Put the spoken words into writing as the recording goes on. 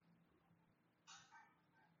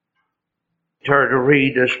Turn to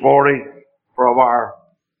read this morning from our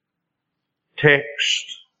text,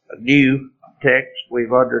 a new text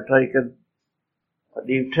we've undertaken, a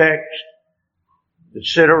new text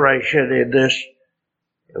consideration in this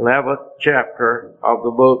 11th chapter of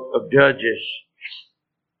the book of Judges.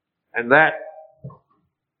 And that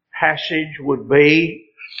passage would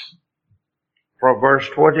be from verse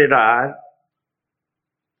 29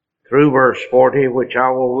 through verse 40, which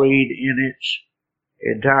I will read in its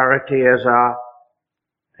entirety as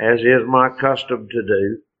is my custom to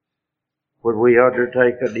do when we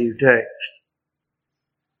undertake a new text.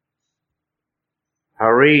 I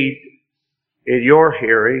read in your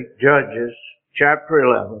hearing Judges chapter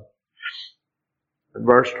 11 and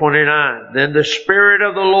verse 29. Then the Spirit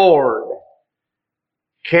of the Lord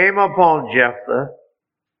came upon Jephthah,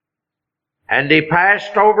 and he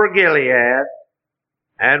passed over Gilead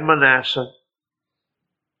and Manasseh,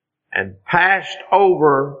 and passed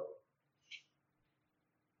over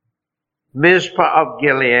Mizpah of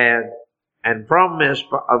Gilead, and from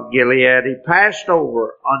Mizpah of Gilead he passed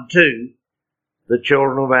over unto the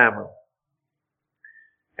children of Ammon.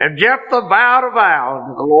 And Jephthah vowed a vow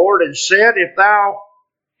unto the Lord, and said, If thou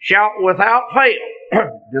shalt without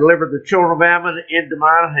fail deliver the children of Ammon into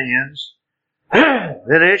mine hands,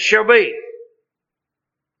 then it shall be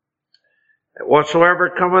that whatsoever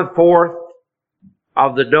cometh forth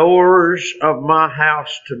of the doors of my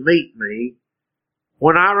house to meet me,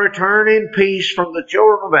 when I return in peace from the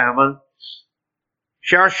children of Ammon,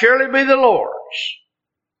 shall surely be the Lord's,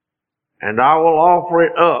 and I will offer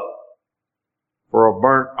it up for a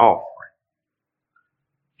burnt offering.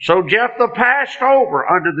 So Jephthah passed over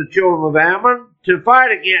unto the children of Ammon to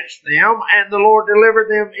fight against them, and the Lord delivered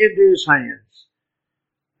them into his hands.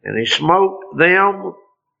 And he smote them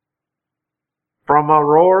from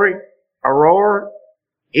Aroer,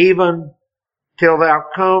 even till thou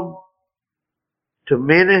come to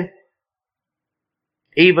many,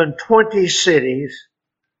 even 20 cities,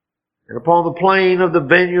 and upon the plain of the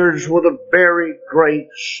vineyards with a very great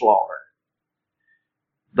slaughter.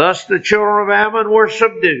 Thus the children of Ammon were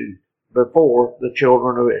subdued before the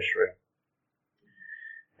children of Israel.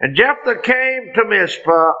 And Jephthah came to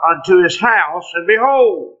Mizpah unto his house, and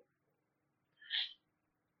behold,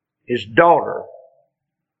 his daughter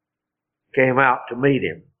came out to meet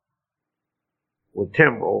him with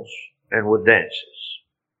timbrels and with dances.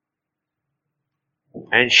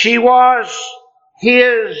 And she was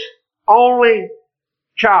his only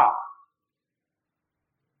child.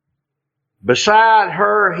 Beside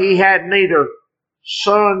her he had neither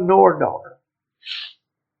son nor daughter.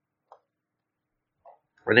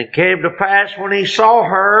 And it came to pass when he saw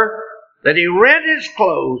her that he rent his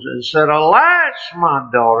clothes and said, Alas, my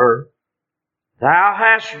daughter, thou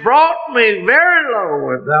hast brought me very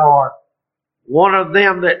low, and thou art one of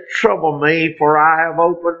them that trouble me, for I have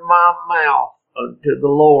opened my mouth unto the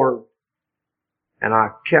Lord, and I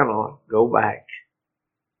cannot go back.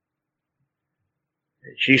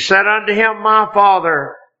 And she said unto him, My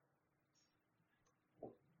father.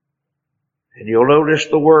 And you'll notice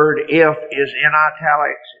the word if is in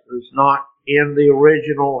italics. It was not in the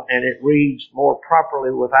original, and it reads more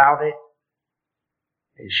properly without it.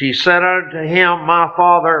 And she said unto him, My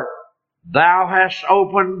father, thou hast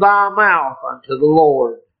opened thy mouth unto the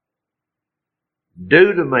Lord.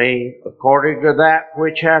 Do to me according to that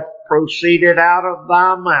which hath proceeded out of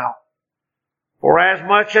thy mouth. For as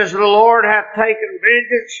much as the Lord hath taken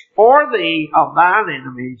vengeance for thee of thine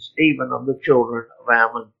enemies, even of the children of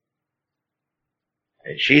Ammon.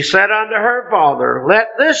 And she said unto her father,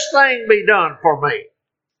 Let this thing be done for me.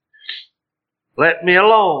 Let me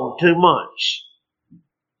alone 2 months,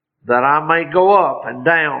 that I may go up and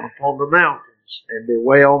down upon the mountains and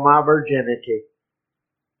bewail my virginity,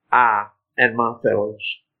 I and my fellows.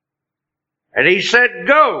 And he said,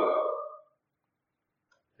 Go.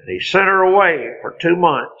 And he sent her away for 2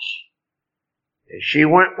 months. And she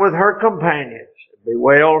went with her companions and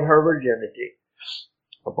bewailed her virginity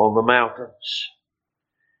upon the mountains.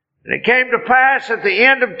 And it came to pass at the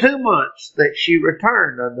end of 2 months that she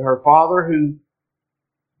returned unto her father, who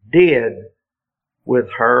did with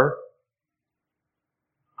her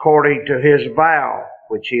according to his vow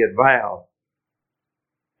which he had vowed.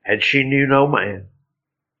 And she knew no man.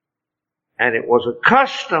 And it was a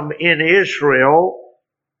custom in Israel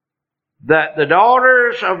that the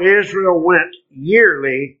daughters of Israel went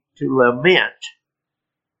yearly to lament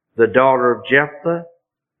the daughter of Jephthah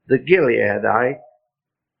the Gileadite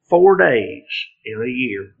 4 days in a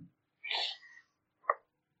year.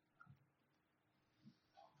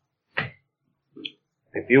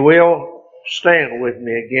 If you will, stand with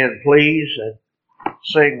me again, please, and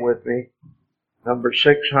sing with me number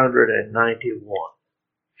 691.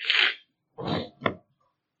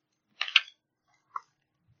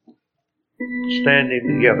 Standing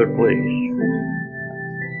together, please.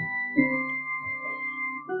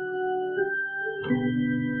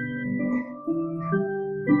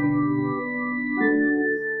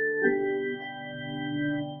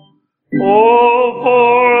 Oh,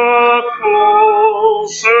 for a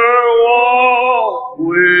closer walk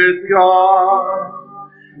with God,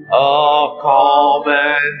 a calm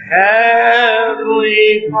and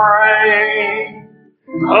heavenly frame,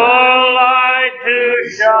 a light to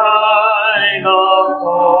shine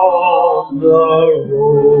upon the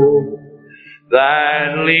road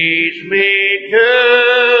that leads me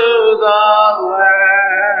to the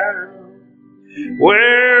land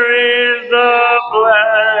where is the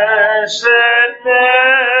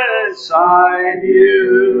blessedness I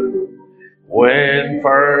knew when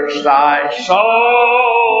first I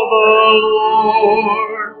saw the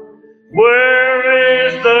Lord. Where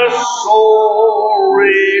is the soul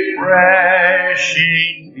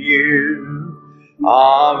refreshing view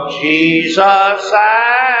of Jesus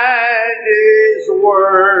and His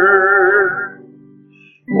Word?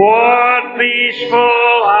 What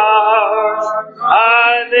peaceful hours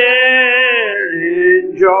I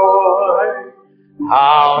then enjoy,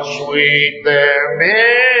 how sweet their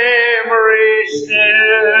memories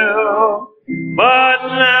still. But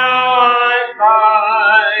now I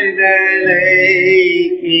find an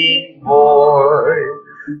aching void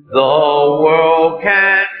the world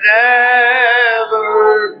can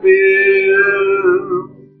never fill.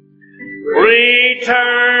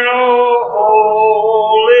 Return, O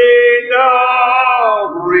Holy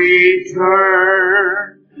God,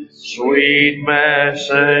 return, sweet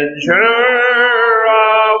messenger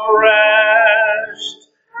of rest.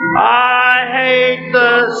 I hate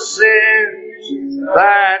the sins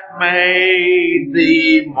that made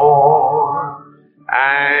thee mourn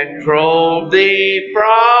and drove thee from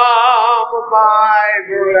my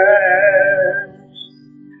breast.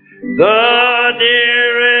 The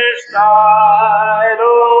nearest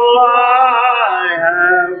idol I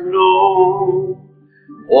have known,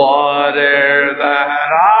 whate'er that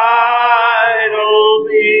idol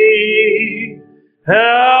be,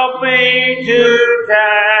 help me to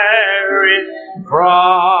carry it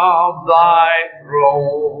from thy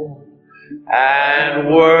throne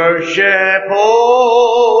and worship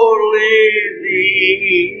only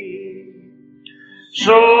thee.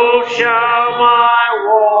 So shall my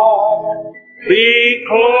walk be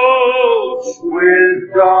close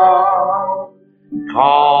with God,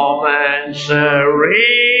 calm and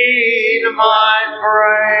serene my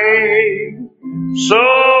frame.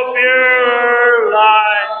 So pure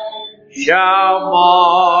light shall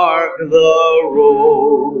mark the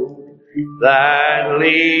road that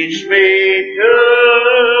leads me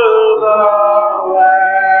to the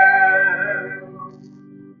land.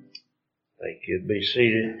 Thank you. Be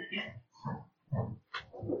seated.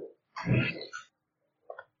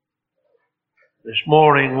 This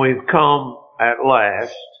morning we've come at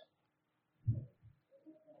last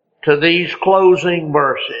to these closing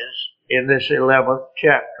verses in this 11th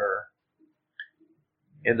chapter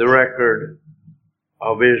in the record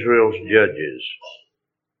of Israel's judges.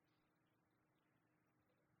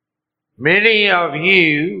 Many of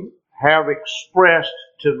you have expressed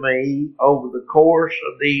to me over the course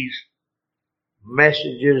of these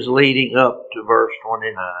messages leading up to verse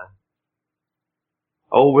 29,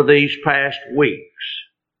 over these past weeks,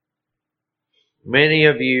 many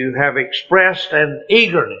of you have expressed an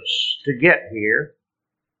eagerness to get here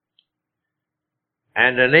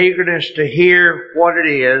and an eagerness to hear what it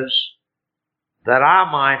is that I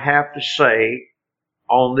might have to say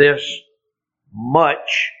on this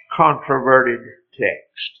much controverted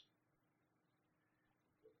text.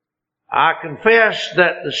 I confess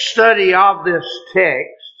that the study of this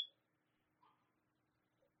text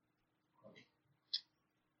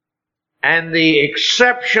and the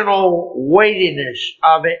exceptional weightiness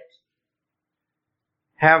of it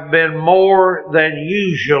have been more than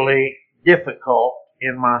usually difficult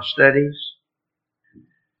in my studies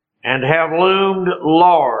and have loomed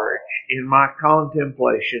large in my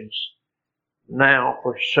contemplations now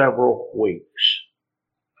for several weeks.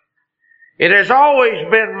 It has always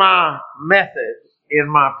been my method in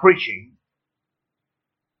my preaching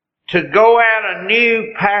to go at a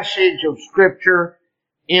new passage of Scripture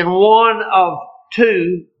in one of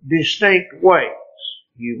two distinct ways.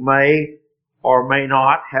 You may or may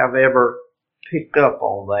not have ever picked up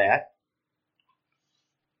on that.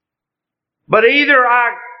 But either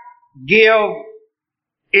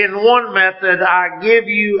in one method, I give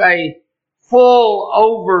you a full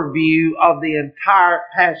overview of the entire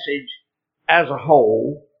passage as a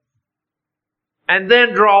whole and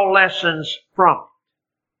then draw lessons from it.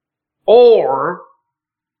 Or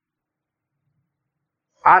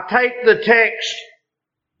I take the text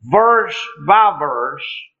verse by verse,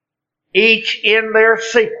 each in their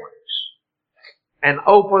sequence, and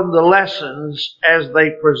open the lessons as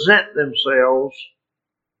they present themselves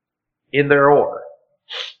in their order.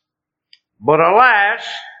 But alas,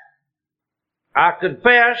 I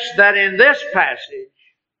confess that in this passage,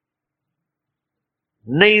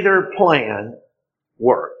 neither plan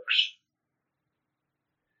works.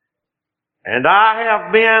 And I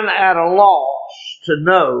have been at a loss to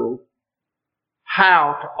know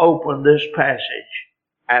how to open this passage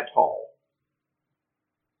at all.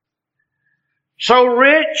 So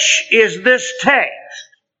rich is this text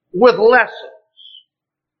with lessons.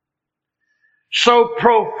 So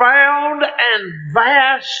profound and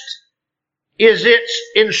vast is its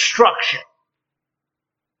instruction.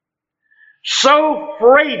 So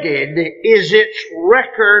freighted is its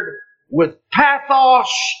record with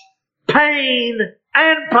pathos, pain,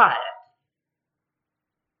 and piety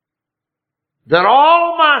that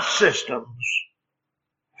all my systems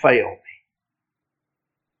fail me.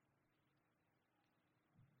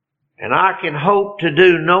 And I can hope to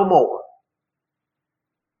do no more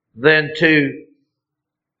than to,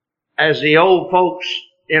 as the old folks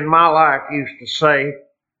in my life used to say,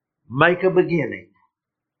 make a beginning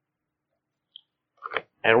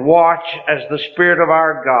and watch as the Spirit of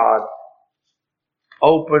our God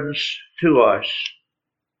opens to us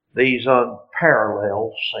these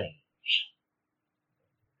unparalleled scenes.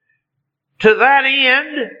 To that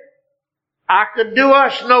end, I could do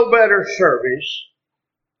us no better service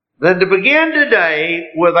than to begin today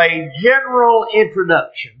with a general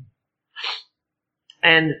introduction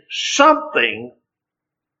and something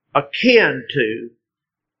akin to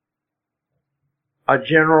a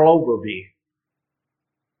general overview.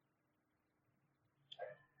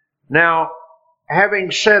 Now, having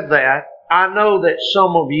said that, I know that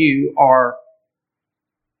some of you are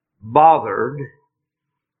bothered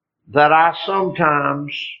that I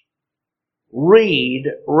sometimes read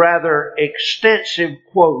rather extensive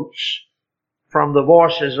quotes from the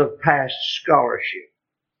voices of past scholarship.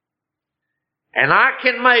 And I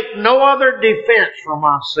can make no other defense for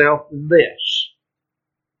myself than this,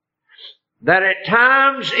 that at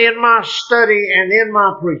times in my study and in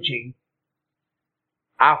my preaching,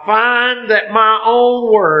 I find that my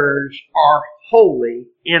own words are wholly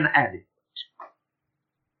inadequate.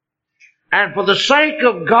 And for the sake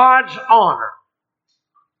of God's honor,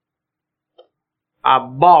 I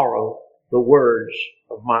borrow the words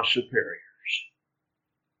of my superiors.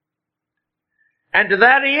 And to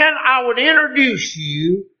that end, I would introduce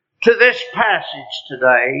you to this passage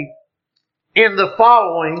today in the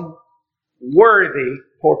following worthy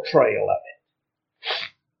portrayal of it.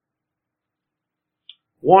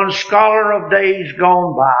 One scholar of days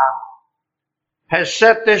gone by has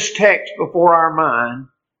set this text before our mind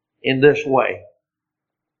in this way.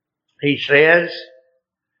 He says,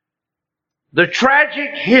 the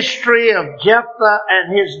tragic history of Jephthah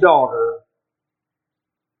and his daughter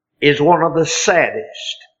is one of the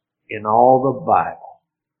saddest in all the Bible.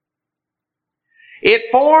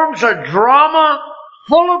 It forms a drama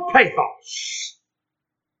full of pathos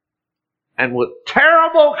and with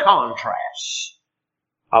terrible contrasts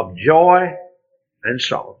of joy and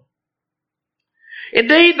sorrow.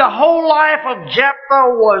 Indeed, the whole life of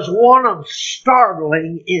Jephthah was one of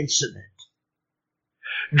startling incident.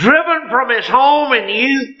 Driven from his home in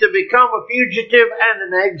youth to become a fugitive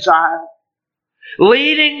and an exile,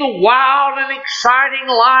 leading the wild and exciting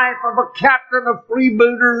life of a captain of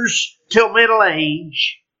freebooters till middle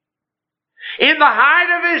age, in the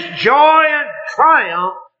height of his joy and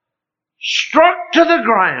triumph, struck to the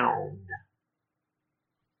ground.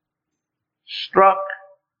 Struck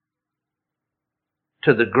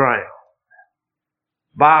to the ground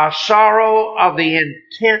by a sorrow of the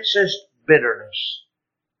intensest bitterness,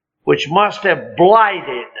 which must have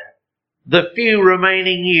blighted the few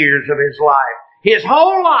remaining years of his life. His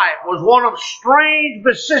whole life was one of strange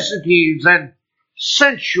vicissitudes and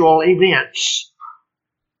sensual events.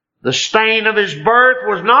 The stain of his birth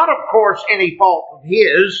was not, of course, any fault of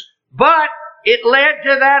his, but it led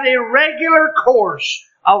to that irregular course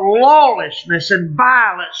of lawlessness and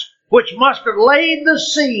violence which must have laid the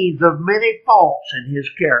seeds of many faults in his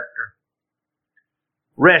character.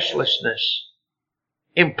 Restlessness,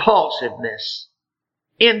 impulsiveness,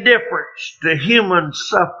 indifference to human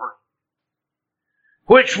suffering,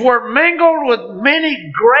 which were mingled with many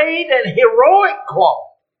great and heroic qualities.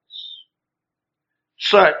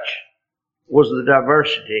 Such was the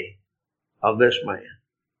diversity of this man.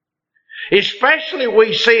 Especially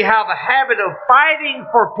we see how the habit of fighting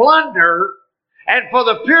for plunder and for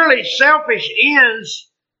the purely selfish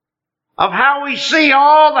ends of how we see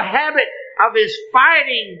all the habit of his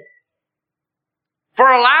fighting for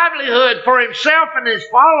a livelihood for himself and his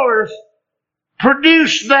followers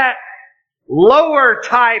produced that lower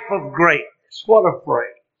type of greatness. What a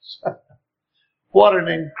phrase. What an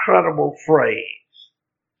incredible phrase.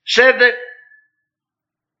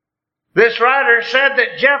 This writer said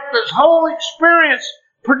that Jephthah's whole experience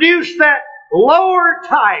produced that lower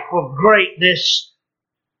type of greatness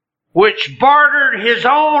which bartered his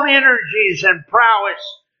own energies and prowess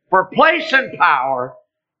for place and power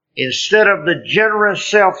instead of the generous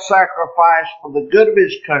self-sacrifice for the good of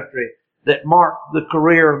his country that marked the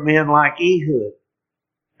career of men like Ehud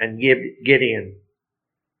and Gideon.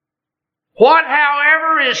 What,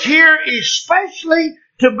 however, is here especially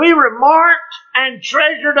to be remarked and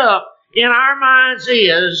treasured up in our minds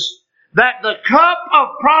is that the cup of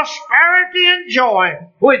prosperity and joy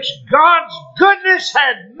which God's goodness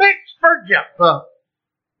had mixed for Jephthah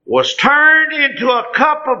was turned into a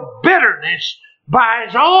cup of bitterness by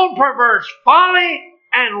his own perverse folly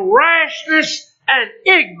and rashness and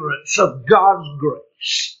ignorance of God's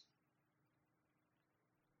grace.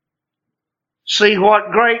 See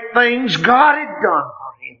what great things God had done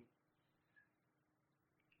for him.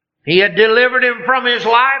 He had delivered him from his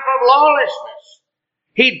life of lawlessness.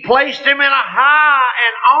 He'd placed him in a high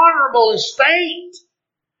and honorable estate.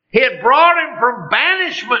 He had brought him from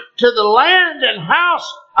banishment to the land and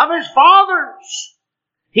house of his fathers.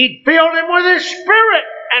 He'd filled him with his Spirit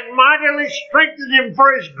and mightily strengthened him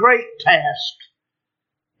for his great task.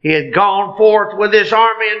 He had gone forth with his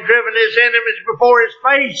army and driven his enemies before his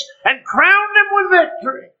face and crowned him with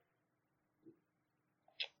victory.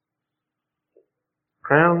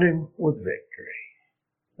 Crowned him with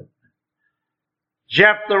victory.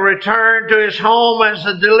 Jephthah returned to his home as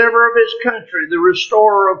the deliverer of his country, the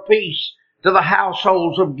restorer of peace to the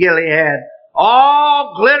households of Gilead,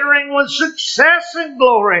 all glittering with success and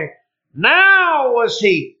glory. Now was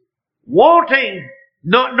he wanting,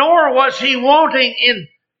 nor was he wanting in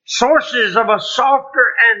sources of a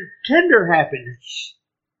softer and tender happiness.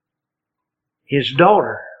 His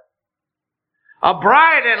daughter, a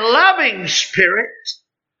bright and loving spirit,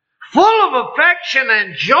 full of affection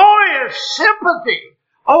and joyous sympathy,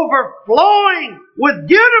 overflowing with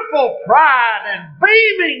beautiful pride and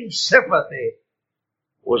beaming sympathy,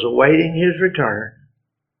 was awaiting his return.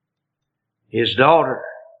 His daughter,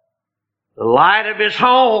 the light of his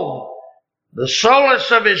home, the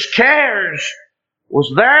solace of his cares,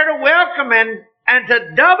 was there to welcome him and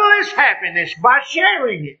to double his happiness by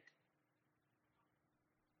sharing it.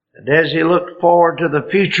 And as he looked forward to the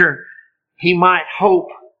future, he might hope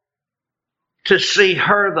to see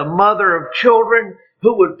her the mother of children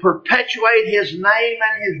who would perpetuate his name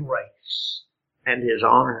and his race and his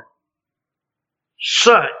honor.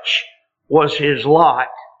 Such was his lot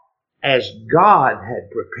as God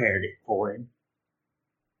had prepared it for him.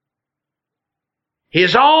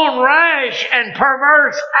 His own rash and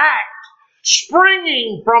perverse act,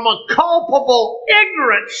 springing from a culpable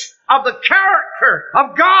ignorance of the character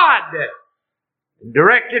of God,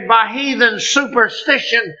 directed by heathen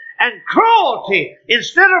superstition and cruelty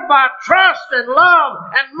instead of by trust and love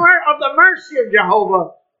and of the mercy of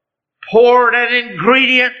Jehovah, poured an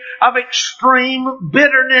ingredient of extreme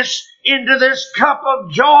bitterness into this cup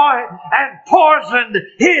of joy and poisoned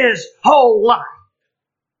his whole life.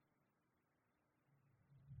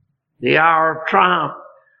 The hour of triumph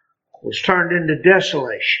was turned into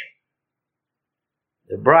desolation.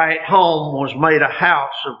 The bright home was made a house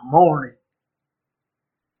of mourning.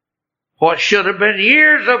 What should have been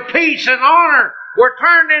years of peace and honor were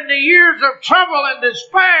turned into years of trouble and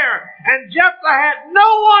despair, and Jephthah had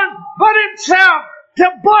no one but himself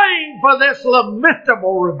to blame for this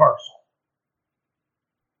lamentable reversal.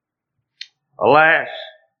 Alas,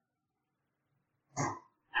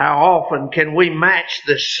 how often can we match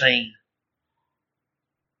this scene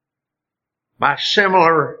by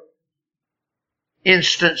similar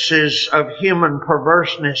instances of human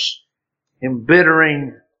perverseness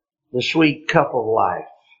embittering the sweet cup of life?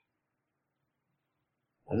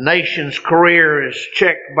 A nation's career is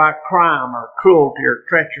checked by crime or cruelty or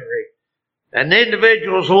treachery. An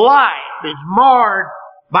individual's life is marred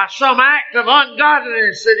by some act of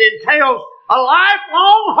ungodliness that entails a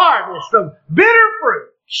lifelong harvest of bitter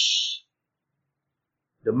fruits.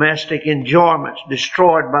 Domestic enjoyments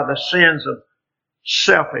destroyed by the sins of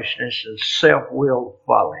selfishness and self-willed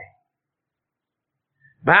folly.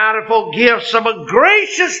 Bountiful gifts of a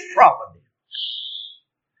gracious providence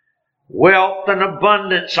wealth and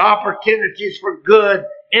abundance, opportunities for good,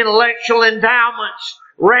 intellectual endowments,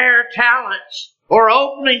 rare talents, or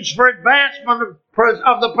openings for advancement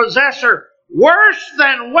of the possessor. Worse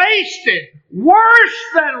than wasted. Worse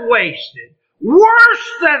than wasted.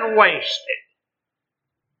 Worse than wasted.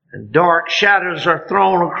 And dark shadows are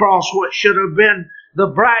thrown across what should have been the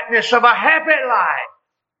brightness of a happy life.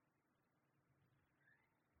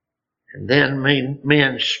 And then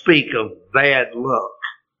men speak of bad luck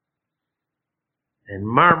and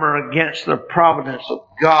murmur against the providence of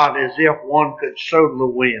God as if one could sow the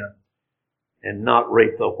wind and not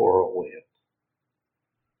reap the whirlwind.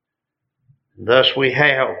 And thus we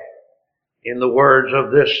have, in the words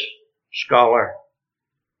of this scholar,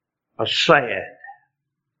 a sad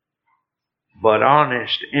but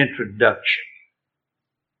honest introduction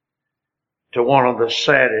to one of the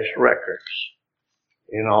saddest records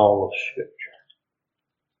in all of Scripture.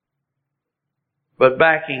 But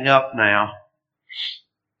backing up now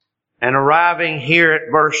and arriving here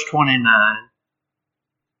at verse 29,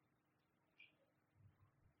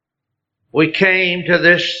 we came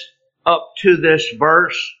up to this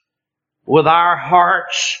verse with our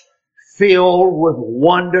hearts filled with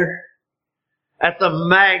wonder at the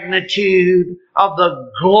magnitude of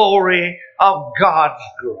the glory of God's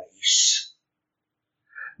grace.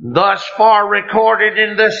 Thus far recorded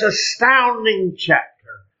in this astounding chapter,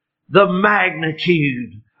 the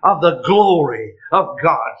magnitude of the glory of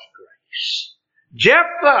God's grace.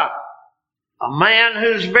 Jephthah, a man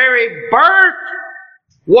whose very birth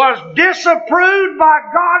was disapproved by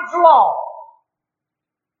God's law.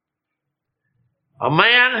 A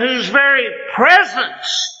man whose very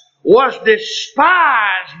presence was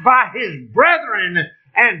despised by his brethren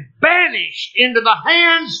and banished into the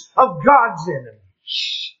hands of God's enemies.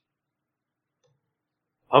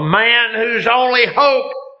 A man whose only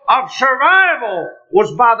hope of survival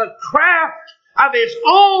was by the craft of his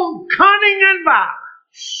own cunning and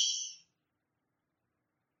violence.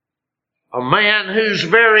 A man whose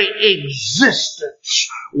very existence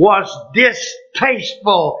was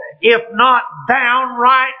distasteful, if not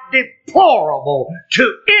downright deplorable,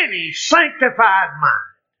 to any sanctified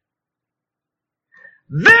mind.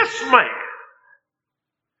 This man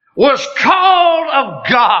was called of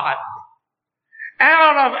God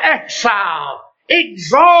out of exile,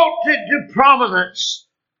 exalted to prominence,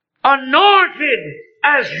 anointed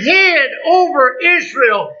as head over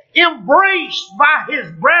Israel, embraced by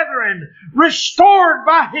his brethren, restored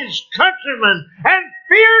by his countrymen, and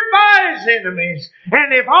feared by his enemies.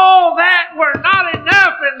 And if all that were not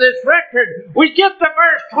enough in this record, we get to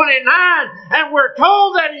verse 29 and we're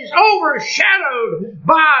told that he's overshadowed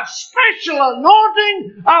by a special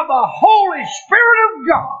anointing of the Holy Spirit of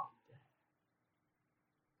God.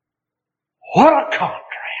 What a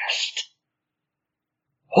contrast.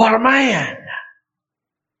 What a man.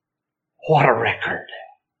 What a record.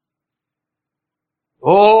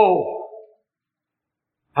 Oh,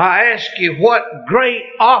 I ask you, what great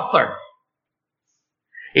author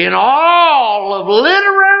in all of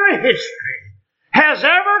literary history has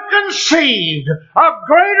ever conceived a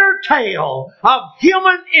greater tale of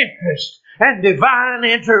human interest and divine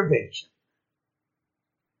intervention?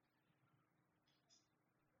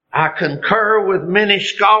 I concur with many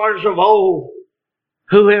scholars of old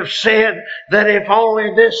who have said that if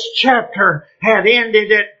only this chapter had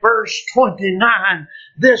ended at verse 29,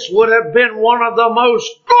 this would have been one of the most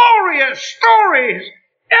glorious stories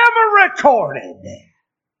ever recorded.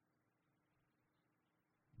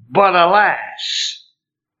 But alas,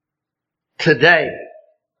 today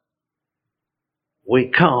we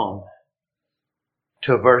come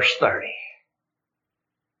to verse 30.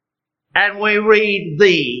 And we read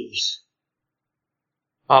these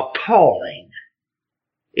appalling,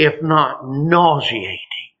 if not nauseating,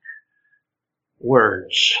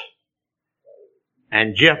 words.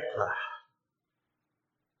 And Jephthah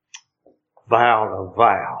vowed a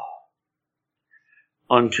vow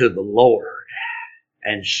unto the Lord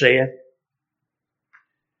and said,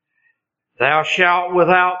 Thou shalt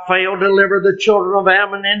without fail deliver the children of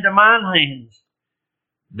Ammon into mine hands.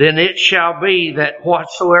 Then it shall be that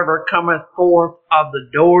whatsoever cometh forth of the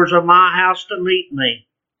doors of my house to meet me,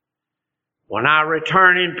 when I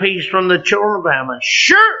return in peace from the children of Ammon,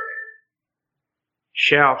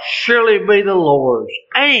 shall surely be the Lord's,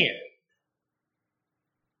 and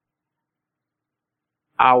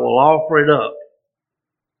I will offer it up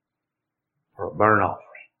for a burnt offering.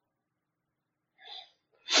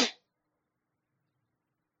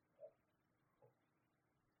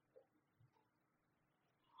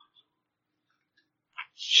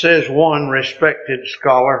 Says one respected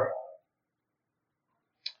scholar,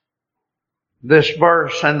 This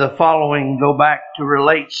verse and the following go back to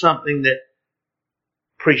relate something that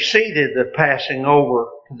preceded the passing over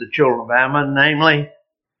to the children of Ammon, namely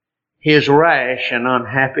his rash and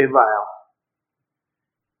unhappy vow.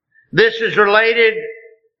 This is related,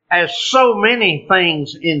 as so many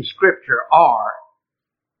things in Scripture are,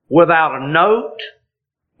 without a note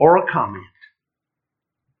or a comment.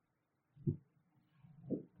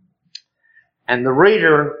 And the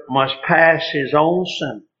reader must pass his own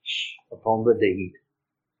sentence upon the deed.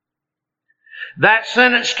 That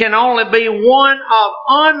sentence can only be one of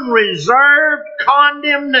unreserved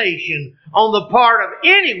condemnation on the part of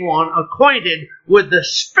anyone acquainted with the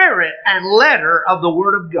spirit and letter of the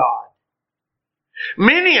Word of God.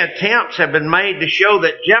 Many attempts have been made to show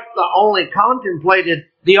that Jephthah only contemplated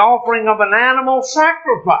the offering of an animal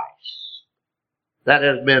sacrifice. That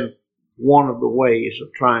has been one of the ways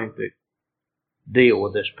of trying to deal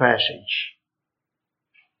with this passage.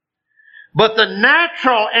 But the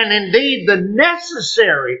natural and indeed the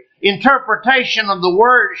necessary interpretation of the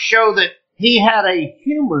word show that he had a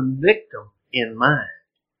human victim in mind.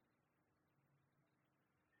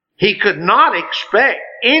 He could not expect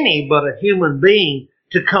any but a human being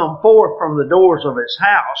to come forth from the doors of his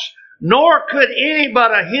house, nor could any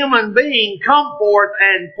but a human being come forth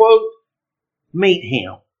and, quote, meet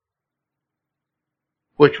him,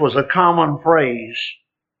 which was a common phrase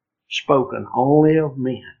spoken only of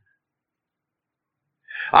men.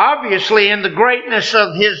 Obviously, in the greatness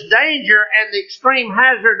of his danger and the extreme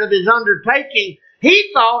hazard of his undertaking,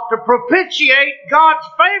 he thought to propitiate God's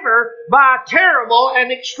favor by a terrible and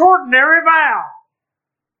extraordinary vow.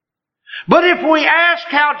 But if we ask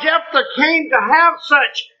how Jephthah came to have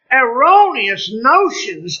such erroneous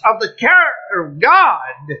notions of the character of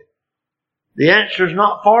God, the answer is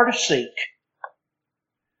not far to seek.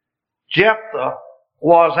 Jephthah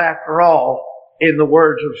was, after all, in the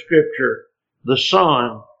words of Scripture, the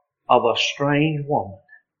son of a strange woman.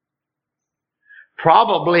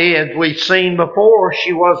 Probably, as we've seen before,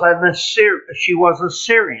 she was a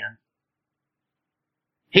Syrian.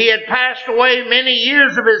 He had passed away many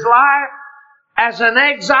years of his life as an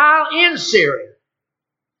exile in Syria.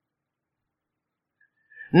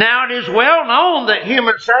 Now it is well known that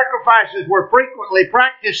human sacrifices were frequently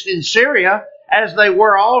practiced in Syria, as they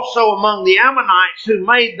were also among the Ammonites who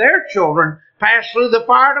made their children pass through the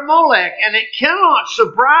fire to Molech. And it cannot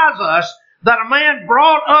surprise us that a man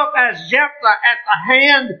brought up as Jephthah at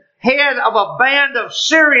the head of a band of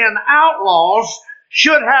Syrian outlaws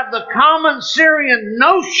should have the common Syrian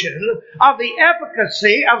notion of the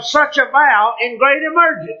efficacy of such a vow in great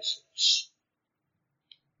emergencies.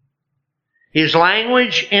 His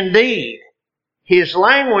language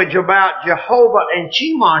about Jehovah and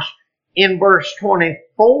Chemosh in verse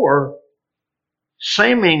 24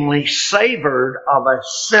 seemingly savored of a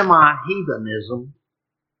semi-heathenism.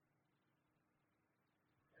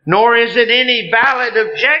 Nor is it any valid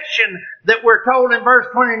objection that we're told in verse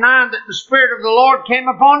 29 that the Spirit of the Lord came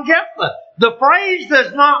upon Jephthah. The phrase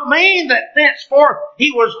does not mean that thenceforth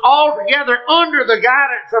he was altogether under the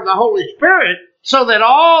guidance of the Holy Spirit, so that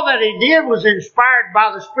all that he did was inspired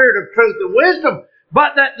by the Spirit of truth and wisdom,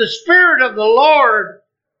 but that the Spirit of the Lord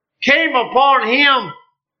came upon him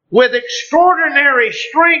with extraordinary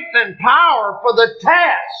strength and power for the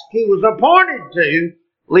task he was appointed to,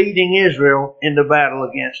 leading Israel into battle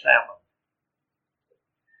against Ammon.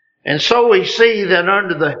 And so we see that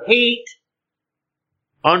under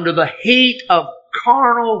the heat of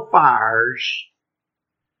carnal fires,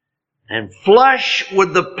 and flush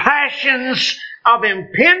with the passions of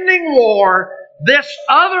impending war, this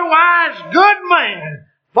otherwise good man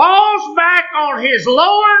falls back on his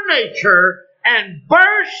lower nature and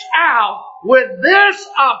bursts out with this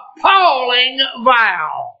appalling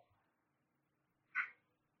vow.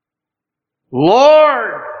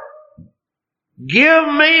 Lord, give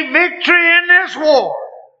me victory in this war,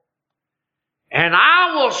 and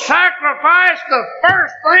I will sacrifice the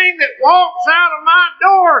first thing that walks out of my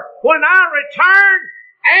door when I return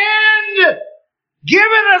and give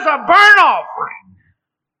it as a burnt offering.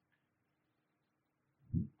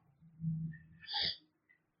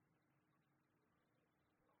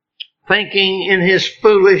 Thinking in his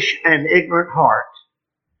foolish and ignorant heart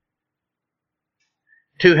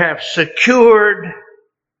to have secured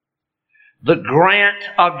the grant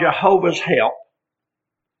of Jehovah's help,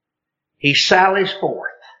 he sallies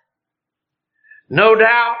forth, no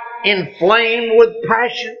doubt inflamed with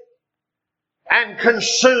passion and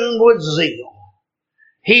consumed with zeal.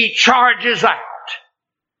 He charges out.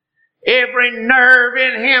 Every nerve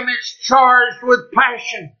in him is charged with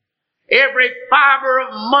passion. Every fiber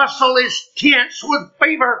of muscle is tense with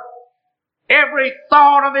fever. Every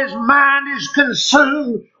thought of his mind is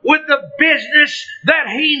consumed with the business that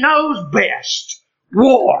he knows best: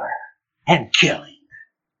 war and killing.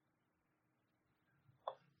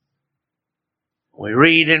 We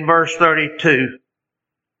read in verse 32,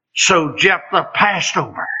 so Jephthah passed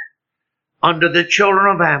over unto the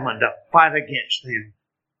children of Ammon to fight against them,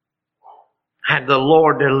 and the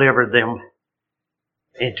Lord delivered them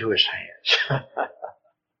into his hands.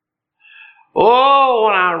 Oh,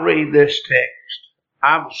 when I read this text,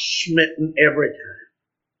 I'm smitten every time.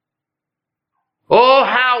 Oh,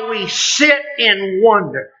 how we sit in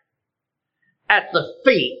wonder at the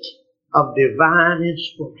feet of divine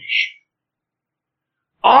inspiration.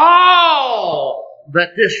 All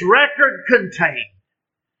that this record contains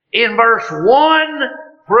in verse 1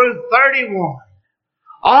 through 31.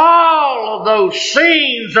 All of those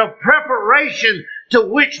scenes of preparation to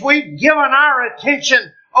which we've given our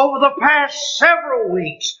attention over the past several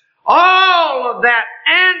weeks. All of that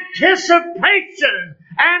anticipation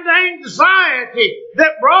and anxiety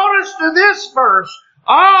that brought us to this verse,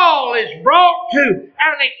 all is brought to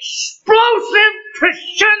an explosive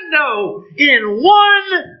crescendo in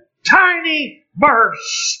one tiny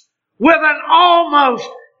verse with an almost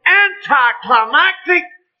anticlimactic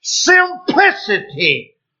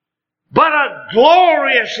simplicity, but a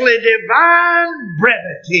gloriously divine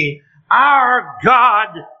brevity. Our God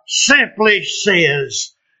simply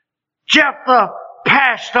says, Jephthah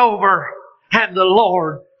passed over and the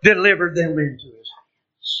Lord delivered them into his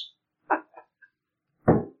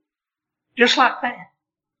hands. Just like that.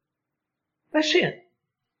 That's it.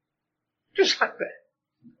 Just like that.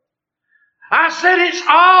 I said it's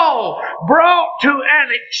all brought to an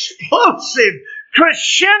explosive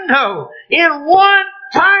crescendo in one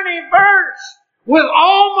tiny verse with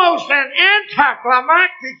almost an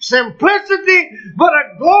anticlimactic simplicity, but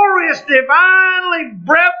a glorious divine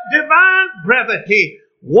brevity.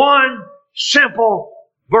 One simple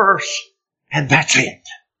verse, and that's it.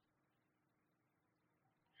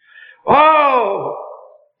 Oh,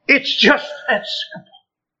 it's just that simple.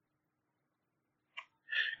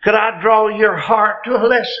 Could I draw your heart to a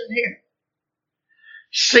lesson here?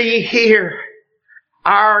 See here,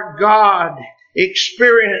 our God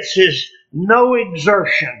experiences no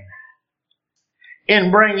exertion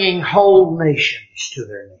in bringing whole nations to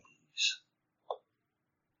their knees.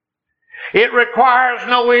 It requires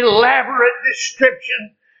no elaborate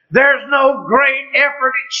description. There's no great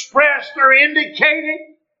effort expressed or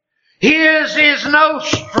indicated. His is no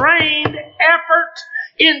strained effort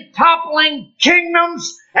in toppling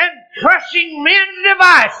kingdoms and crushing men's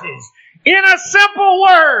devices. In a simple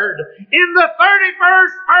word, in the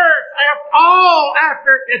 31st verse,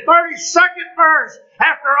 after the 32nd verse,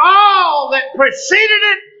 after all that preceded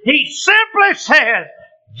it, he simply says,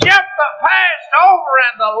 Jephthah passed over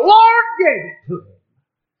and the Lord gave it to him.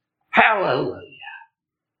 Hallelujah.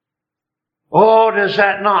 Oh, does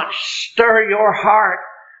that not stir your heart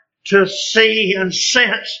to see and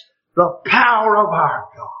sense the power of our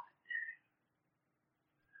God?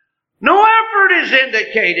 No effort is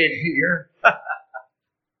indicated here.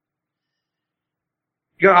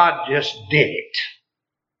 God just did it.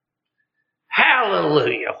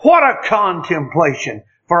 Hallelujah. What a contemplation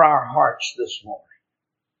for our hearts this morning.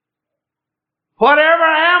 Whatever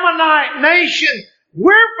Ammonite nation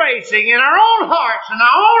we're facing in our own hearts and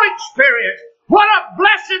our own experience, what a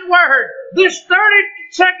blessed word this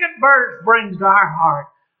 32nd verse brings to our heart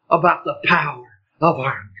about the power of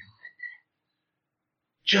our God.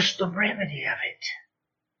 Just the brevity of it.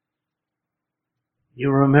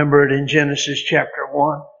 You remember it in Genesis chapter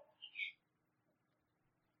 1.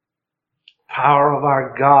 Power of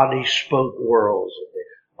our God, He spoke worlds of it.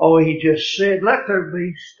 Oh, He just said, let there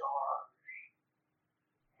be stars,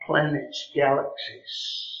 planets,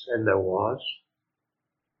 galaxies. And there was.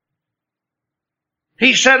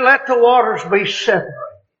 He said, let the waters be separated.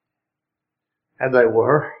 And they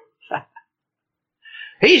were.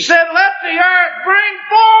 He said, let the earth bring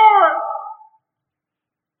forth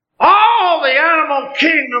all the animal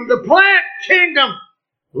kingdom, the plant kingdom.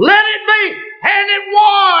 Let it be. And it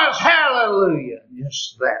was. Hallelujah.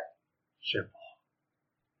 Just that simple.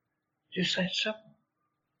 Just that simple.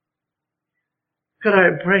 Could I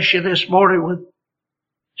impress you this morning with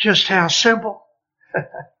just how simple?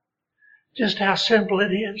 Just how simple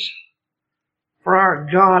it is for our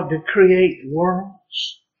God to create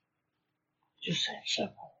worlds. Just that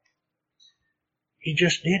simple. He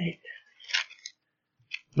just did it.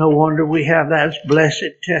 No wonder we have that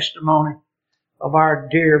blessed testimony of our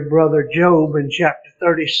dear brother Job in chapter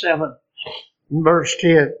 37, verse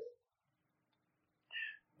 10.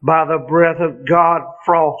 By the breath of God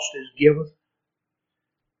frost is given,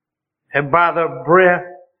 And by the breath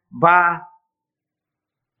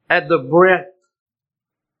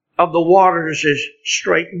of the waters is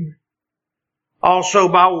straightened. Also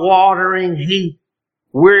by watering he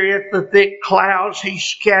wearieth the thick clouds, he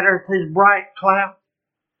scattereth his bright cloud,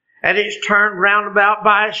 and is turned round about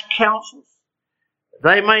by his counsels.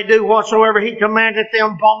 They may do whatsoever he commandeth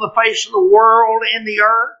them upon the face of the world in the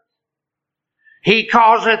earth. He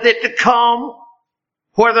causeth it to come,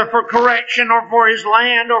 whether for correction or for his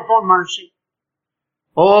land or for mercy.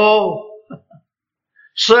 Oh,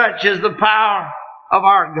 such is the power of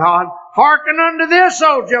our God. Hearken unto this,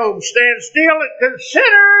 O Job, stand still and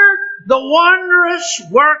consider the wondrous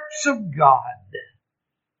works of God.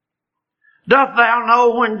 Doth thou know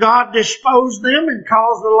when God disposed them and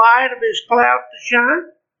caused the light of his cloud to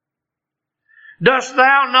shine? Dost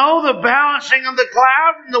thou know the balancing of the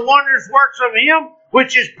clouds and the wondrous works of him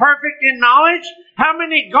which is perfect in knowledge? How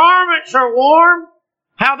many garments are warm?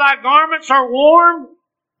 How thy garments are warm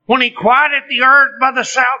when he quieteth the earth by the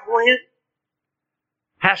south wind?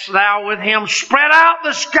 Hast thou with him spread out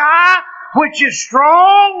the sky, which is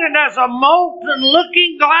strong and as a molten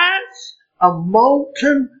looking glass? A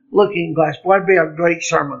molten looking glass. Boy, that'd be a great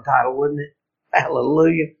sermon title, wouldn't it?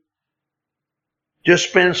 Hallelujah. Just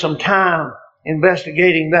spend some time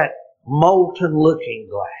investigating that molten looking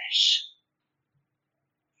glass.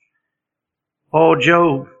 Oh,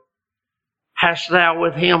 Job, hast thou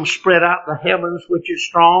with him spread out the heavens, which is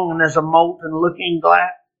strong and as a molten looking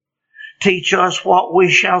glass? Teach us what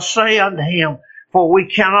we shall say unto him, for we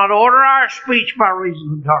cannot order our speech by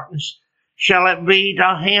reason of darkness. Shall it be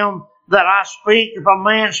to him that I speak? If a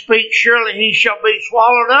man speak, surely he shall be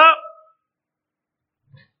swallowed up.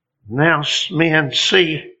 Now men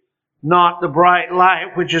see not the bright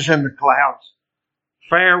light which is in the clouds.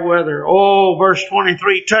 Fair weather. Oh, verse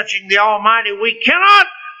 23, touching the Almighty, we cannot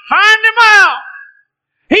find him out.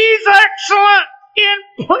 He's excellent in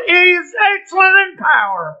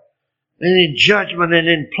power. And in judgment and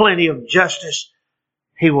in plenty of justice,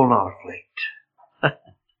 he will not afflict.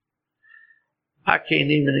 I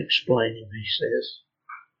can't even explain him, he says.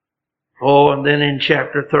 Oh, and then in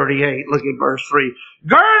chapter 38, look at verse 3.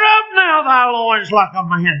 Gird up now thy loins like a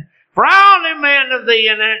man, for I'll demand of thee,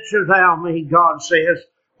 and answer thou me, God says.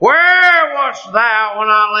 Where wast thou when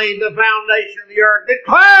I laid the foundation of the earth?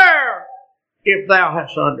 Declare, if thou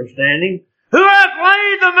hast understanding. Who hath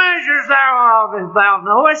laid the measures thereof, if thou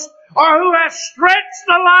knowest? Or who hath stretched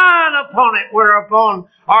the line upon it, whereupon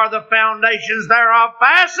are the foundations thereof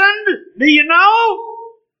fastened? Do you know?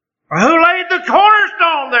 Or who laid the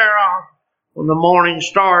cornerstone thereof? When the morning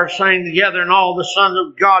stars sang together and all the sons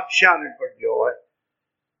of God shouted for joy.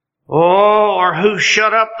 Oh, or who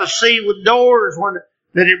shut up the sea with doors when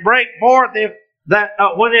it break forth,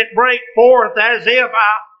 when it break forth as if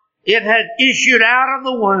it had issued out of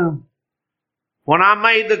the womb? When I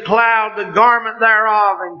made the cloud the garment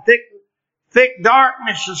thereof, and thick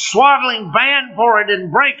darkness a swaddling band for it,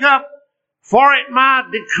 and break up for it my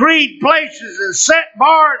decreed places, and set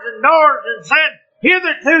bars and doors, and said,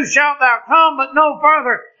 hitherto shalt thou come, but no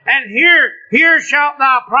further, and here shalt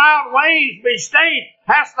thy proud ways be stayed.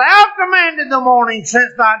 Hast thou commanded the morning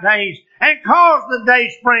since thy days, and caused the day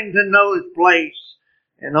spring to know its place?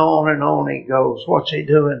 And on he goes. What's he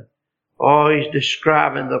doing? Oh, he's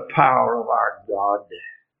describing the power of our God.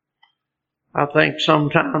 I think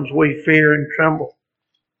sometimes we fear and tremble.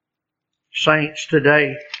 Saints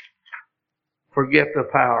today forget the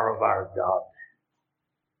power of our God.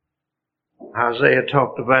 Isaiah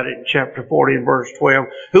talked about it in chapter 40 and verse 12.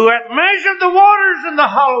 Who hath measured the waters in the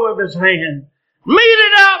hollow of his hand,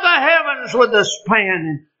 meted out the heavens with a span,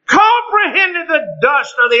 and comprehended the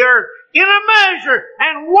dust of the earth in a measure,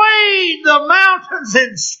 and weighed the mountains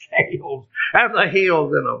in scales, and the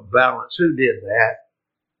hills in a balance. Who did that?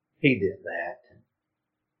 He did that.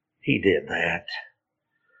 He did that.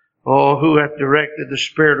 Oh, who hath directed the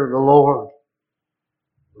Spirit of the Lord?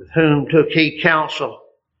 With whom took he counsel?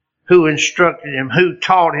 Who instructed him? Who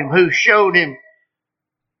taught him? Who showed him?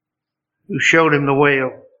 Who showed him the way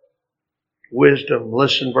of wisdom?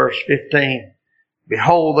 Listen, verse 15.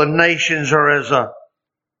 Behold, the nations are as a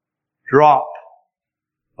drop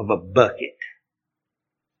of a bucket.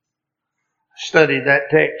 I studied that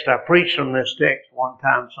text. I preached on this text one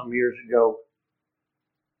time some years ago.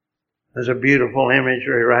 There's a beautiful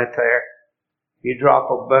imagery right there. You drop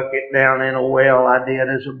a bucket down in a well. I did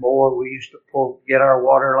as a boy. We used to get our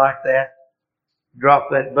water like that. Drop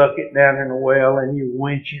that bucket down in a well and you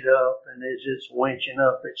winch it up. And as it's winching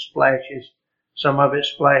up, it splashes. Some of it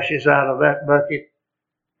splashes out of that bucket.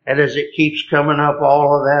 And as it keeps coming up,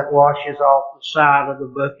 all of that washes off the side of the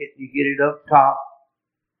bucket. You get it up top.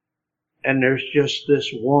 And there's just this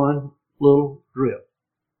one little drip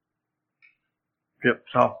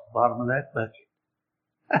drips off the bottom of that bucket.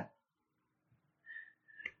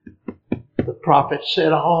 The prophet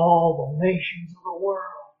said, all the nations of the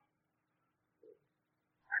world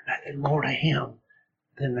are nothing more to him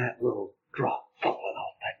than that little drop falling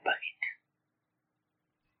off that bucket.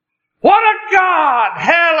 What a God!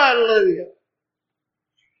 Hallelujah!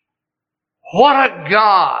 What a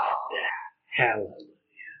God! Hallelujah!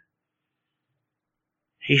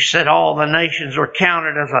 He said all the nations were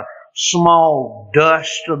counted as a small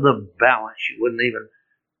dust of the balance. You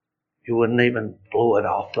wouldn't even blow it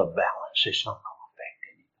off the balance. It's not going to affect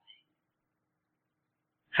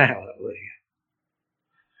anything. Hallelujah.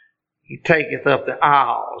 He taketh up the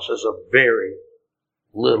isles as a very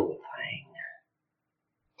little thing.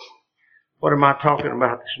 What am I talking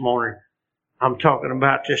about this morning? I'm talking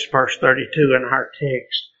about just verse 32 in our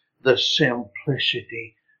text, the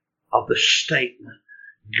simplicity of the statement.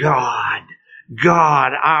 God,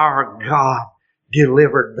 our God,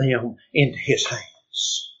 delivered them into His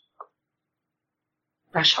hands.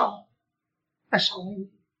 That's all. That's all we need.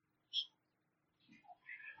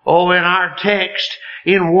 Oh, in our text,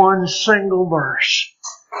 in one single verse,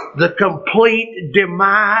 the complete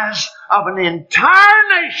demise of an entire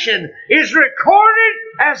nation is recorded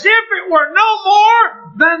as if it were no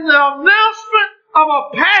more than the announcement of a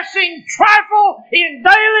passing trifle in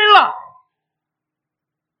daily life.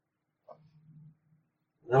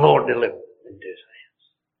 The Lord delivered them into His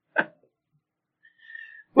hands.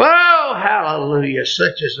 Well, hallelujah,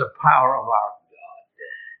 such is the power of our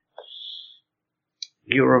God.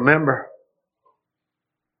 You remember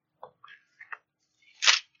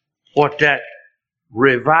what that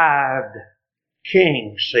revived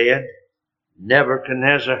king said,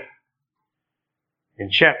 Nebuchadnezzar, in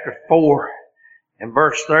chapter 4 and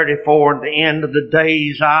verse 34, at the end of the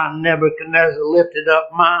days, I, Nebuchadnezzar, lifted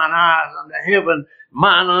up mine eyes unto heaven,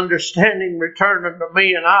 mine understanding returned unto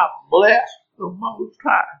me, and I blessed the Most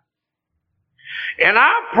High. And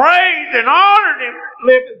I praised and honored Him that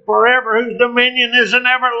liveth forever, whose dominion is an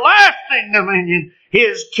everlasting dominion.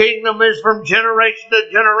 His kingdom is from generation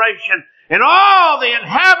to generation. And all the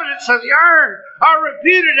inhabitants of the earth are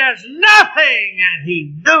reputed as nothing, and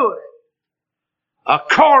He doeth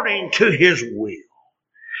according to His will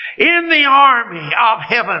in the army of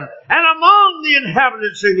heaven and among the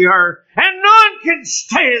inhabitants of the earth. And none can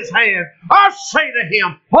stay His hand or say to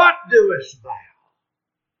Him, what doest thou?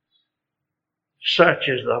 Such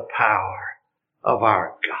is the power of our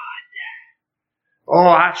God. Oh,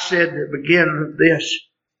 I said at the beginning of this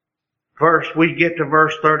verse, we get to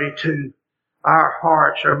verse 32. Our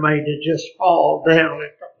hearts are made to just fall down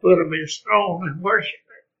at the foot of His throne and worship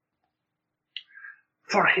Him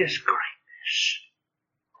for His greatness.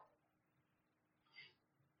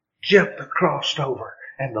 Jephthah crossed over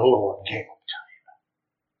and the Lord gave him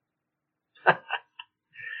to him.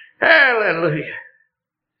 Hallelujah.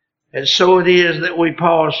 And so it is that we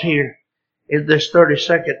pause here in this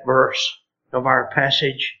 32nd verse of our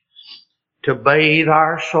passage to bathe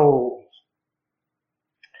our souls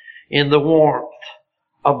in the warmth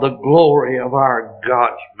of the glory of our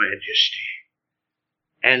God's majesty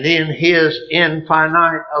and in His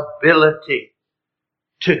infinite ability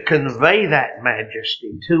to convey that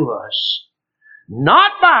majesty to us,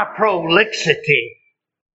 not by prolixity,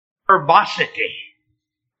 verbosity,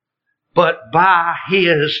 but by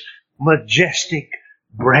His majestic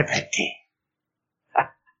brevity.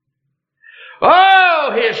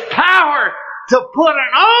 Oh, His power to put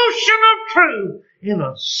an ocean of truth in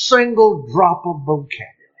a single drop of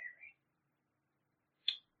vocabulary.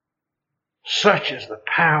 Such is the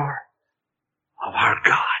power of our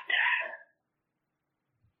God.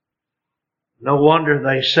 No wonder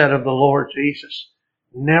they said of the Lord Jesus,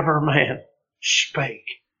 never man spake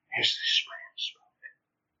as this man spoke.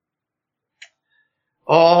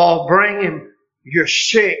 Oh, bring Him, you're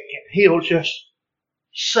sick, and He'll just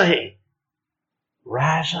say,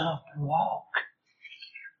 rise up and walk.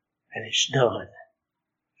 And it's done.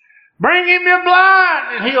 Bring Him, you're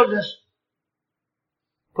blind, and He'll just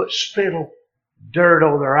put spittle, dirt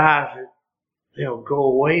on their eyes, and they'll go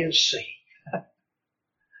away and see.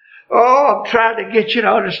 Oh, I'm trying to get you to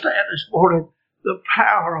understand this morning the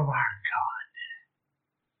power of our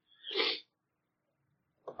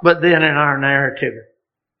God. But then in our narrative,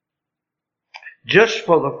 just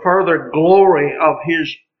for the further glory of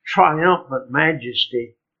His triumphant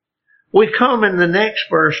majesty, we come in the next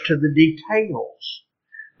verse to the details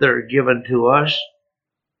that are given to us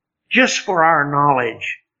just for our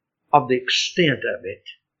knowledge of the extent of it.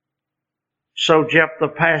 So Jephthah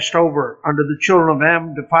passed over unto the children of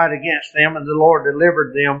Ammon to fight against them, and the Lord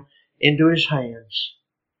delivered them into his hands.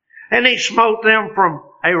 And he smote them from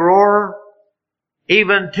Aurora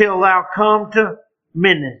even till thou come to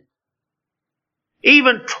Minnith,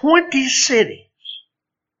 even 20 cities.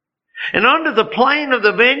 And under the plain of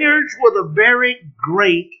the vineyards with a very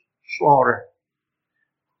great slaughter.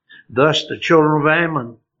 Thus the children of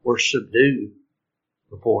Ammon were subdued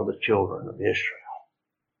before the children of Israel.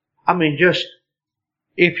 I mean, just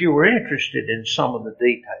if you were interested in some of the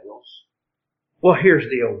details, well, here's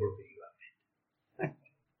the overview of it.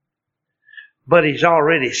 But he's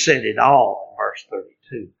already said it all in verse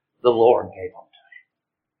 32. The Lord gave them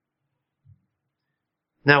to him.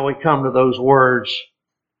 Now we come to those words,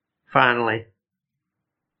 finally.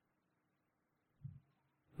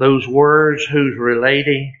 Those words whose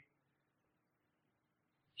relating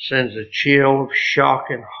sends a chill of shock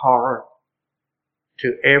and horror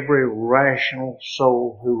to every rational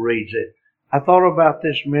soul who reads it. I thought about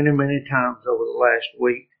this many, many times over the last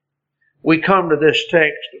week. We come to this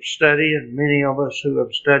text of study, and many of us who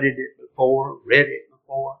have studied it before, read it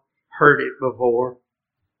before, heard it before,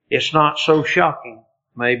 it's not so shocking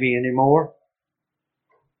maybe anymore.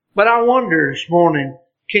 But I wonder this morning,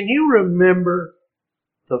 can you remember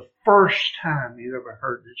the first time you ever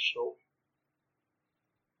heard this story?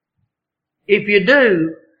 If you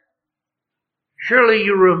do, surely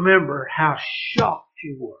you remember how shocked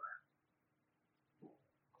you were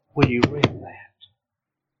when you read that.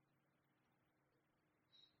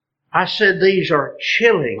 I said these are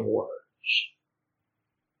chilling words.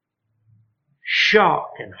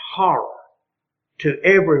 Shock and horror to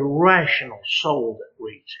every rational soul that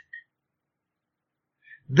reads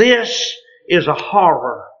it. This is a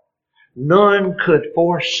horror none could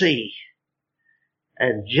foresee,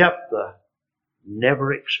 and Jephthah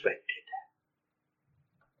never expected.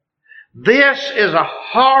 This is a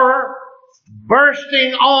horror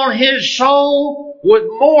bursting on his soul with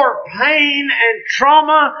more pain and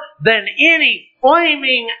trauma than any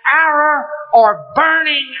flaming arrow or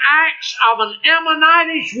burning axe of an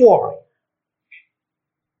Ammonitish warrior.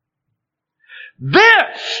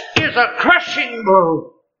 This is a crushing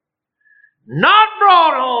blow, not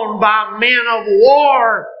brought on by men of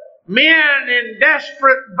war, men in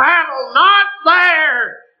desperate battle, not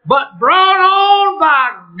there, but brought on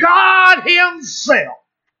by God Himself.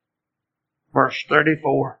 Verse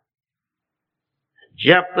 34.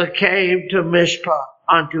 Jephthah came to Mizpah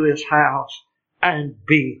unto his house, and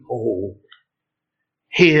behold,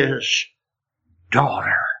 his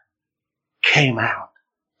daughter came out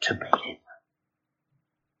to meet him.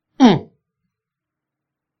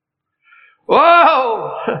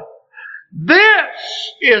 Whoa!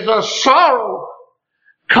 This is a sorrow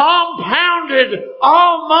compounded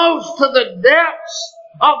almost to the depths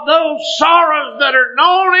of those sorrows that are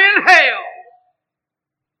known in hell.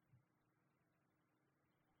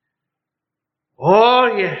 Oh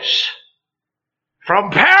yes, from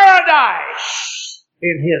paradise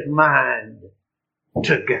in his mind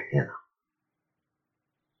to Gehenna.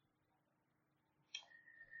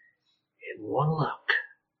 In one look.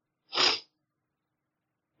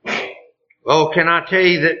 Oh, can I tell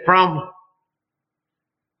you that from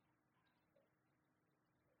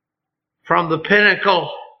the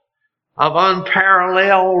pinnacle of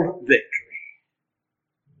unparalleled victory,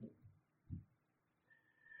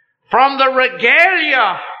 from the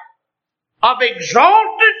regalia of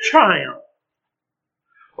exalted triumph,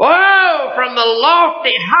 oh, from the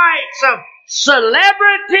lofty heights of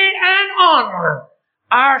celebrity and honor,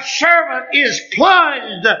 our servant is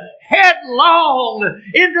plunged headlong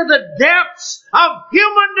into the depths of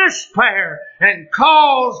human despair and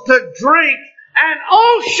caused to drink an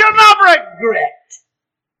ocean of regret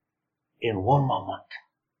in one moment.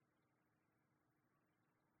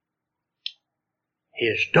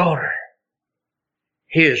 His daughter,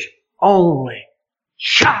 his only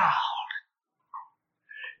child,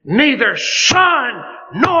 neither son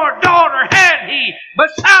nor daughter had he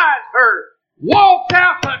besides her, walked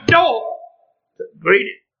out the door to greet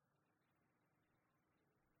him.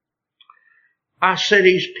 I said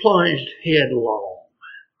he's plunged headlong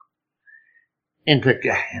into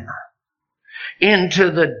Gehenna, into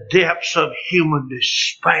the depths of human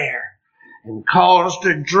despair, and caused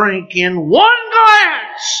to drink in one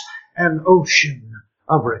glance an ocean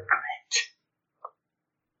of regret.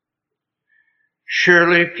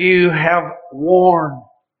 Surely few have worn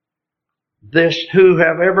this, who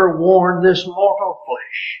have ever worn this mortal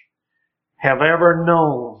flesh, have ever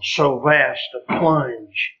known so vast a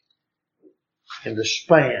plunge in the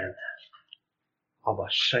span of a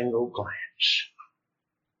single glance.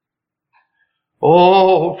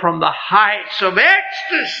 Oh, from the heights of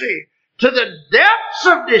ecstasy to the depths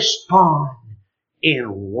of despond in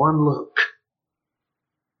one look.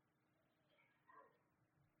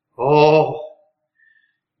 Oh,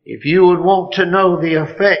 if you would want to know the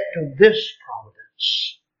effect of this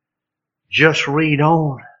providence, just read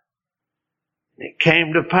on. It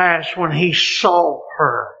came to pass when he saw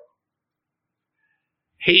her,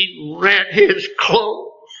 he rent his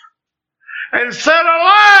clothes and said,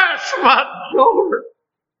 Alas, my daughter,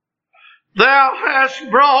 thou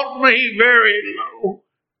hast brought me very low.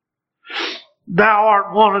 Thou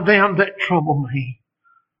art one of them that trouble me.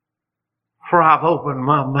 For I've opened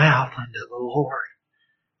my mouth unto the Lord,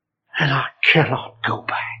 and I cannot go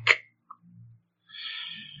back.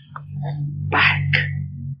 Back.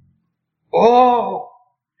 Oh,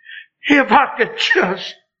 if I could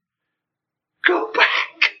just go back.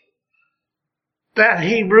 That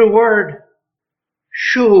Hebrew word,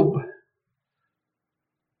 shub,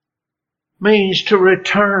 means to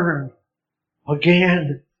return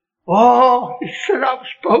again. Oh, he said, I've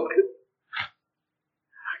spoken.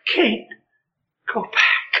 I can't go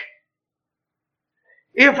back.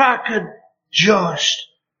 If I could just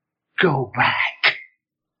go back.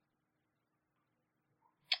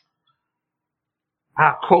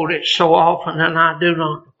 I quote it so often, and I do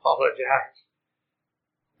not apologize.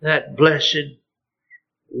 That blessed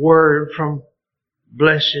word from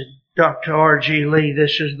blessed Dr. R.G. Lee,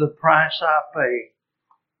 this is the price I pay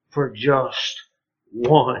for just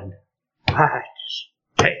one life's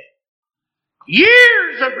day.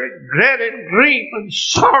 Years of regret and grief and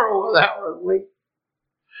sorrow without relief.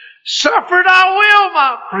 Suffered I will,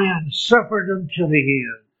 my friend, suffered until the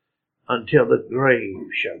end, until the grave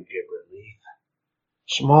shall give relief.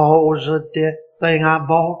 Small was the thing I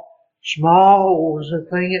bought, small was the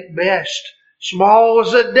thing at best, small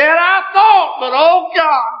was the debt I thought, but oh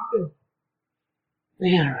God,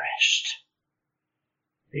 the interest.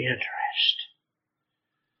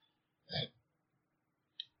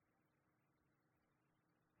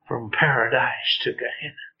 From paradise to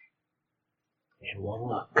Gehenna in one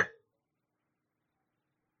look.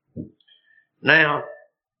 Now,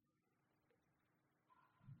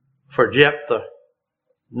 for Jephthah,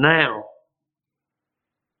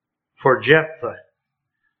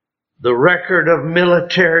 the record of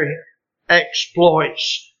military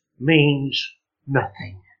exploits means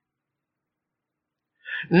nothing.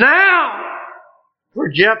 Now, for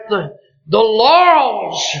Jephthah, the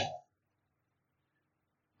laurels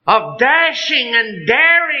of dashing and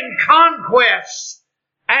daring conquests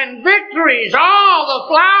and victories, all the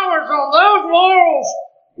flowers on those laurels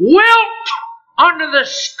wilt under the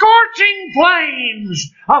scorching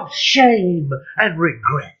flames of shame and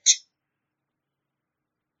regret.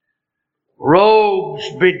 Robes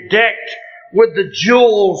bedecked with the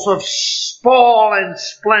jewels of spoil and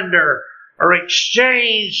splendor are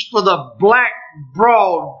exchanged for the black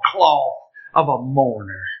broadcloth of a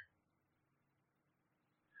mourner.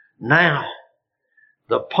 Now,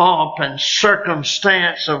 the pomp and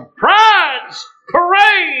circumstance of pride's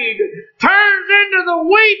parade turns into the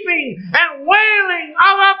weeping and wailing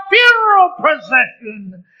of a funeral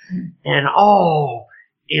procession, and all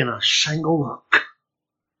in a single look.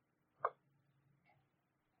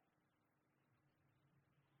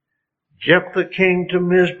 Jephthah came to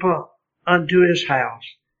Mizpah unto his house,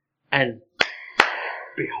 and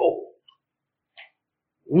behold,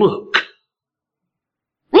 look,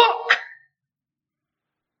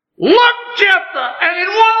 Jephthah, and in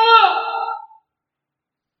one look,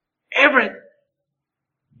 everything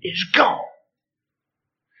is gone.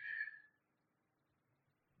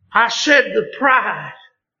 I said the pride,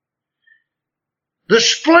 the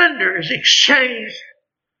splendor is exchanged.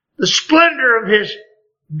 The splendor of his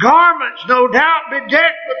garments, no doubt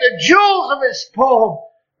bedecked with the jewels of his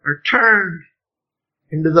spoil, are turned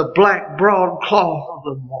into the black broadcloth of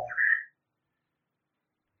the mourner.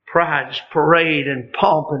 Pride's parade and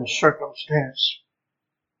pomp and circumstance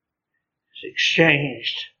is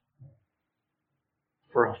exchanged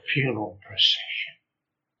for a funeral procession.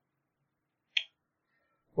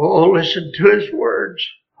 Oh, listen to his words.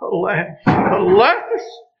 Alas, alas,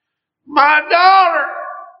 my daughter,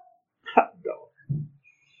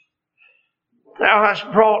 thou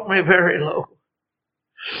hast brought me very low.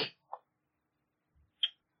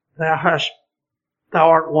 Thou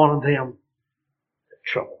art one of them that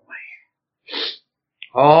trouble me.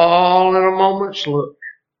 All in a moment's look.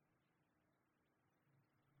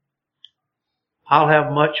 I'll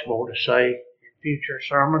have much more to say in future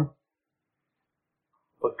sermon.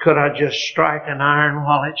 But could I just strike an iron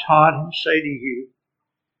while it's hot and say to you,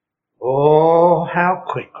 oh, how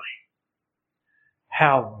quickly,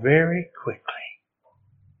 how very quickly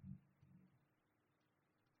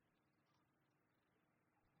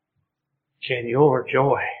can your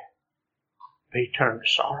joy be turned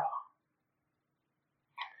to sorrow?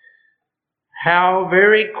 how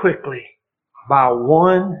very quickly, by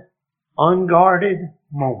one unguarded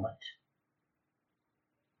moment,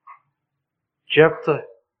 Jephthah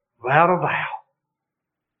vowed a vow.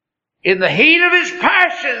 In the heat of his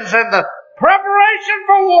passions and the preparation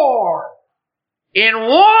for war, in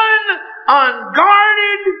one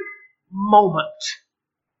unguarded moment,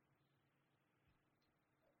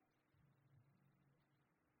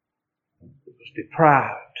 he was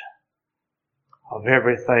deprived of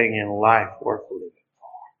everything in life worth living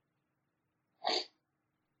for.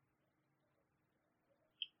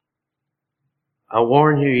 I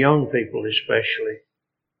warn you, young people especially,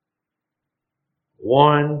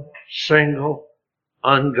 one single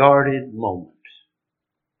unguarded moment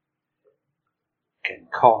can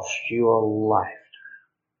cost you a lifetime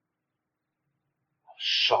of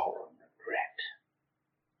sorrow and regret.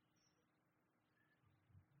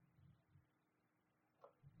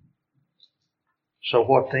 So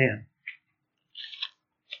what then?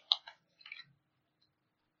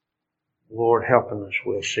 Lord helping us,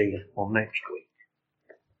 we'll see on next week.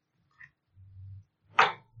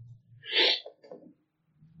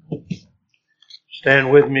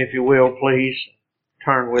 Stand with me if you will, please.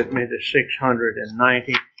 Turn with me to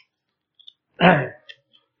 690.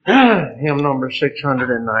 Hymn number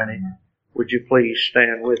 690. Would you please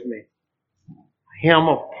stand with me? Hymn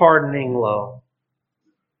of pardoning love.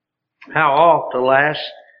 How oft, alas,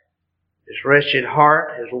 this wretched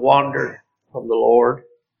heart has wandered from the Lord.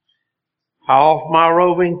 How oft my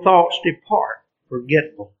roving thoughts depart,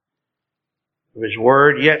 forgetful of His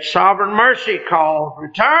word, yet sovereign mercy calls,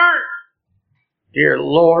 return, dear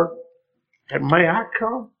Lord, and may I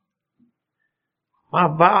come, my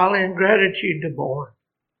vile ingratitude to mourn.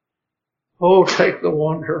 Oh, take the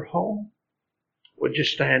wanderer home. Would you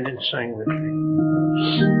stand and sing with me?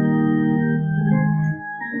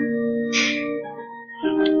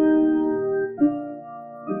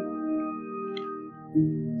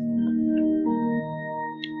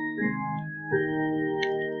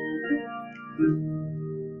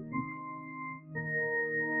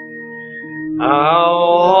 How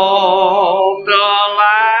oft,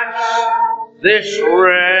 alas, this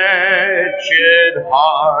wretched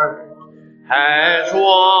heart has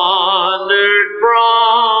wandered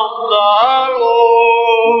from the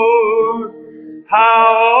Lord. How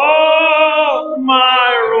oft my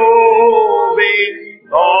roving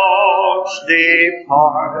thoughts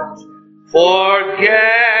depart, forgetful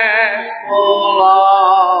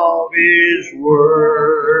of His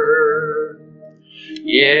word.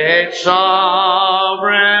 Yet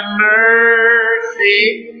sovereign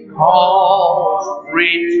mercy calls,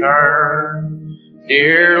 return,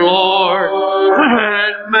 dear Lord,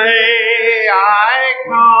 and may I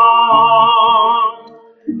come,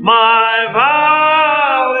 my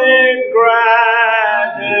vile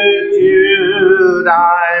ingratitude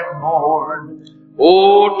I mourn.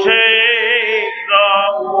 Oh, take the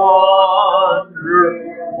wanderer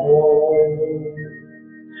home.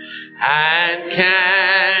 And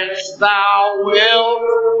canst thou, wilt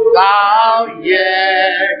thou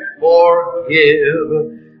yet forgive,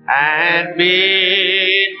 and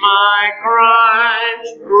bid my crimes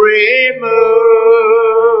remove,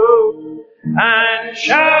 and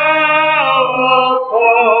shall a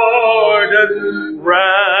pardoned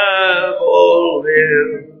rebel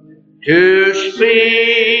live, to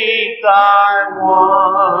speak thy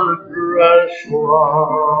wondrous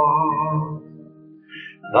love.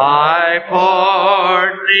 Thy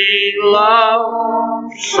pardoning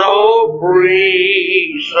love, so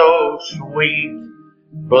free, so sweet,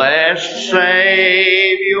 blessed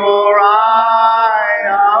Savior, I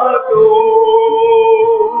adore.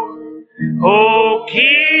 Oh,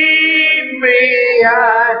 keep me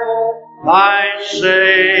at thy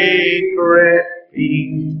sacred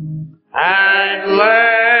feet, and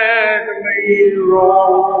let me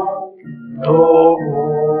roam no more.